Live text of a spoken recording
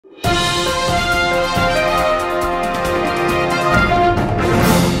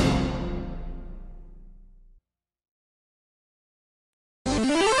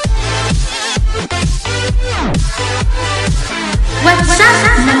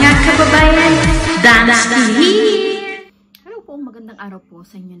Magandang araw po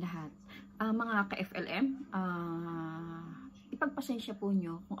sa inyo lahat. Mga ka-FLM, ipagpasensya po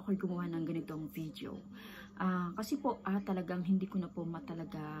nyo kung ako'y gumawa ng ganitong video. Kasi po talagang hindi ko na po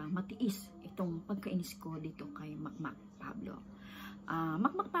talaga matiis itong pagkainis ko dito kay Macmac Pablo.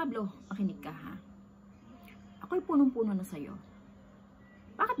 Macmac Pablo, makinig ka ha. Ako'y punong-puno na sa'yo.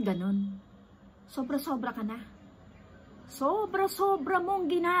 Bakit ganon? Sobra-sobra ka na. Sobra-sobra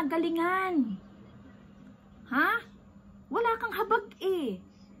mong ginagalingan. Ha? Wala kang habag eh.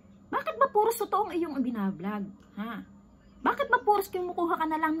 Bakit ba puros totoong iyong binablog? Ha? Bakit ba puros kumukuha ka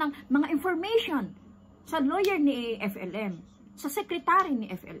na lang ng mga information sa lawyer ni FLM, sa secretary ni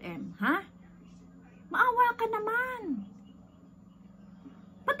FLM? Ha? Maawa ka naman.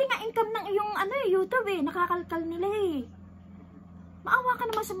 Pati nga income ng iyong YouTube nakakalkal nila eh. Maawa ka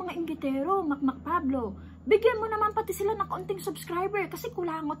naman sa mga inggitero, Macmac Pablo. Bigyan mo naman pati sila ng kaunting subscriber kasi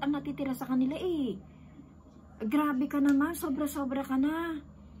kulangot ang natitira sa kanila eh. Grabe ka naman, sobra-sobra ka na.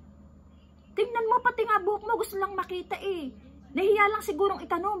 Tingnan mo, pati nga buhok mo, gusto lang makita eh. Nahiya lang sigurong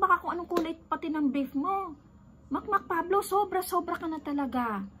itanong, baka kung anong kulay pati ng brief mo. Macmac Pablo, sobra-sobra ka na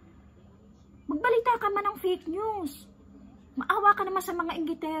talaga. Magbalita ka man ng fake news. Maawa ka naman sa mga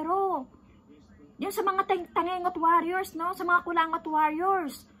inggitero. Yan sa mga tangengot warriors, no? Sa mga kulangot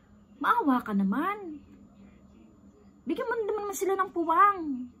warriors. Maawa ka naman. Bigyan mo naman sila ng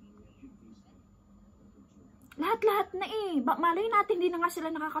puwang. Lahat-lahat na eh. Malay natin, hindi na nga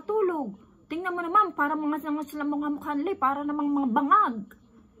sila nakakatulog. Tingnan mo naman, para sila mga mukha nila, para namang mga bangag.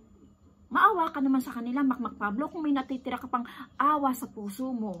 Maawa ka naman sa kanila, Macmac Pablo, kung may natitira ka pang awa sa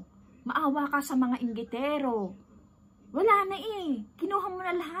puso mo. Maawa ka sa mga inggitero. Wala na eh. Kinuha mo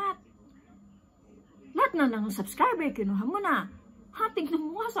na lahat. Lahat na ng subscriber, kinuha mo na. Ha, tingnan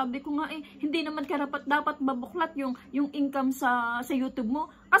mo nga, sabi ko nga eh, hindi naman karapat dapat babuklat yung income sa YouTube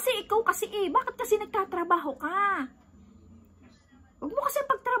mo. Kasi ikaw kasi eh, bakit kasi nagtatrabaho ka? Huwag mo kasi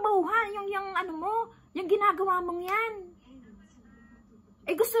pagtrabahuhan yung ginagawa mong yan.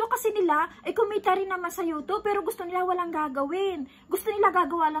 Eh gusto kasi nila, kumita rin naman sa YouTube, pero gusto nila walang gagawin. Gusto nila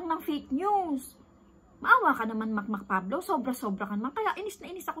gagawa lang ng fake news. Maawa ka naman, Macmac Pablo, sobra-sobra ka naman. Kaya inis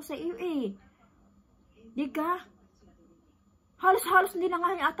na inis ako sa iyo eh. Di ka? Halos-halos hindi na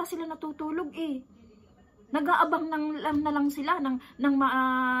nga ata sila natutulog eh. Nag-aabang na lang sila ng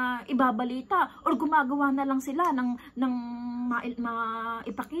ibabalita or gumagawa na lang sila ng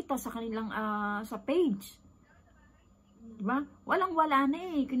maipakita sa kanilang sa page. Diba? Walang-wala na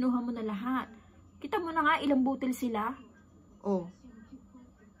eh. Kinuha mo na lahat. Kita mo na nga ilang butil sila. Oh.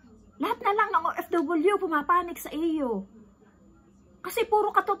 Lahat na lang ng OFW pumapanik sa iyo. Kasi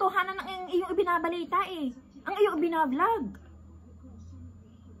puro katotohanan ang iyong ibinabalita eh. Ang iyong binablog.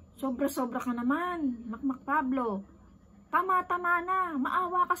 Sobra-sobra ka naman, Macmac Pablo. Tama-tama na.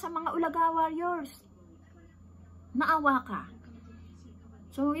 Maawa ka sa mga ulaga warriors. Maawa ka.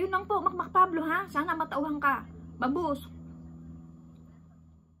 So, yun lang po, Macmac Pablo ha. Sana matauhan ka. Babus.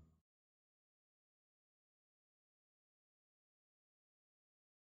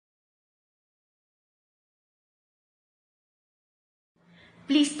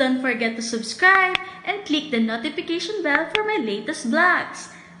 Please don't forget to subscribe and click the notification bell for my latest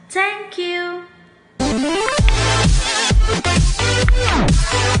vlogs. Thank you!